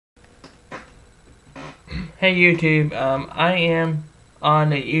Hey YouTube, I am on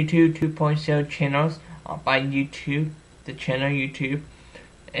the YouTube 2.0 channels by YouTube, the channel YouTube,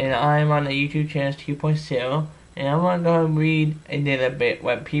 and I'm on the YouTube channel 2.0, and I want to go and read a little bit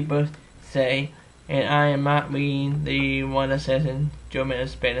what people say, and I am not reading the one that says in German or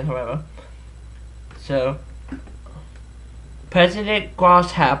Spanish or whatever. So, President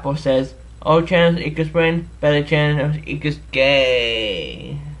Grasshopper says, old channels equals friend, better channels equals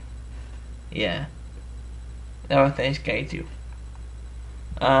gay. Yeah. Everything's gay too.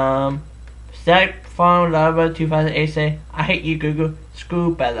 Static Farm Lover 2008 say, I hate you Google,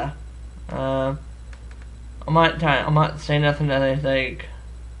 screw better. I'm not saying nothing that is like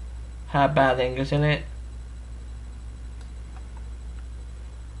have bad English in it,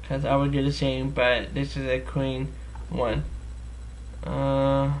 cause I would do the same, but this is a clean one.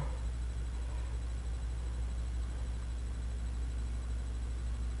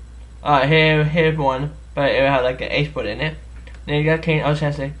 Here's one, but it will have like an H in it. Nigga King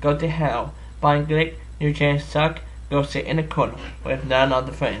Ocean says, go to hell. Blind Glick, new chance suck, go sit in the corner with none of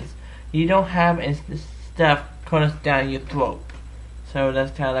the friends. You don't have and stuff corners down your throat. So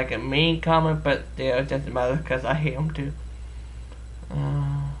that's kind of like a mean comment, but it doesn't matter because I hate them too.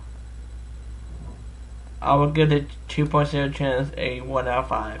 I will give the 2.0 channels a 1 out of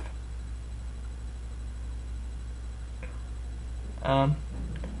 5.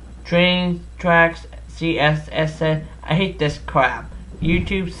 Train Tracks CSS said, I hate this crap.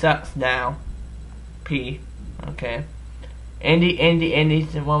 YouTube sucks now. P. Okay. Andy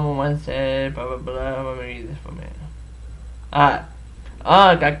 111 said, blah blah blah. Let me read this for a minute. I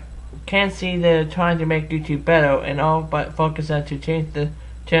can't see they're trying to make YouTube better and all, but focus on to change the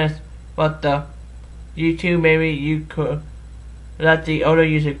chance. But the YouTube, maybe you could let the older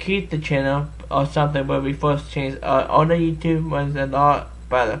user keep the channel or something, but we first changed older YouTube was a lot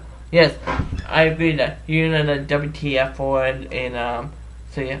better. Yes, I agree that you know the WTF for and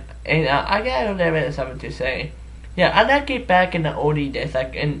so yeah, and I got a little bit of something to say. Yeah, I like it back in the oldie days,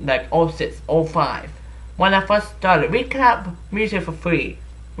 like in like 06, 05. When I first started, we could have music for free.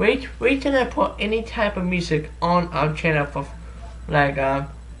 We didn't put any type of music on our channel for like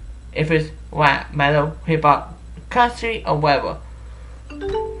if it's rap, metal, hip hop, country or whatever.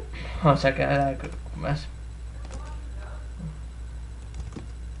 Hold on a second, I like a mess.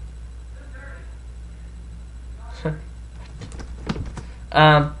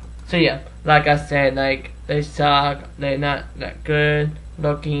 So yeah, like I said, like they suck, they're not that good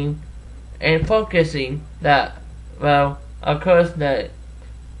looking, and focusing that, well, of course that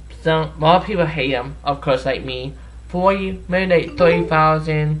a lot of people hate them, of course, like me. 40, maybe like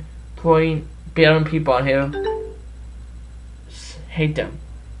 30,000, 40 billion people on here hate them.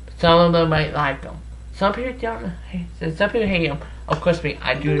 Some of them might like them. Some people don't hate. Some people hate them. Of course, me,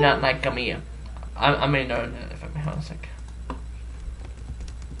 I do not like them either. I mean, no, if I'm hold on a second.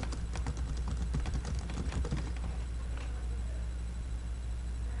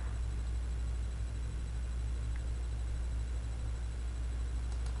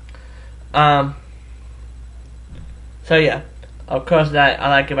 So yeah, of course that I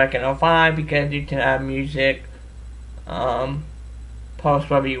like it back in 05 because you can have music, post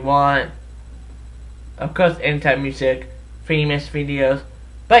whatever you want. Of course, anytime music, famous videos.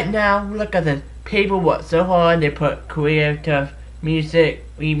 But now look at this. People work so hard. They put creative music,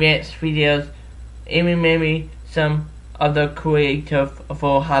 remix videos, even maybe some other creative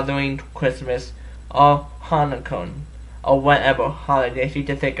for Halloween, Christmas, or Hanukkah, or whatever holidays you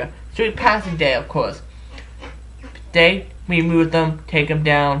can think of. Sweet Passing Day, of course. They remove them, take them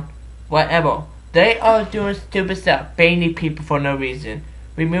down, whatever. They are doing stupid stuff, banning people for no reason,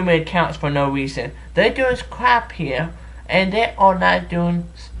 removing accounts for no reason. They're doing crap here, and they are not doing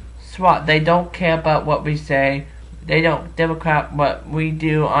SWAT. They don't care about what we say. They don't give a crap what we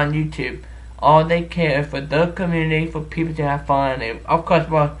do on YouTube. All they care is for the community, for people to have fun, and of course,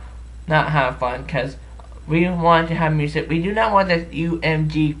 well, not have fun, because we want to have music. We do not want this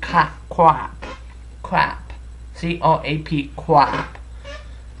UMG crap. C-R-A-P, crap.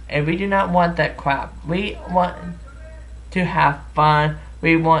 And we do not want that crap. We want to have fun.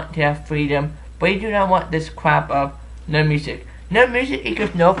 We want to have freedom. We do not want this crap of no music. No music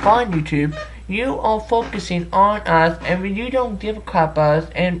equals no fun, YouTube. You are focusing on us, and you don't give a crap about us,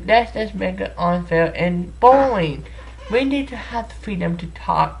 and that's just make it unfair and boring. We need to have the freedom to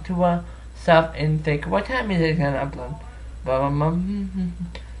talk to ourselves and think, what time is it going to upload?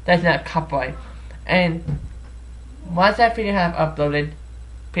 That's not copyright. And once that video have uploaded,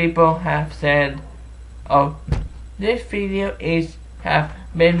 people have said, oh, this video have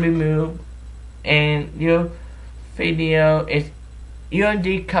been removed and your video is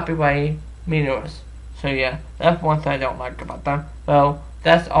UMG copyright minerals. So yeah, that's one thing I don't like about them. Well,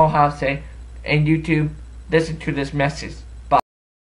 that's all I have to say. And YouTube, listen to this message.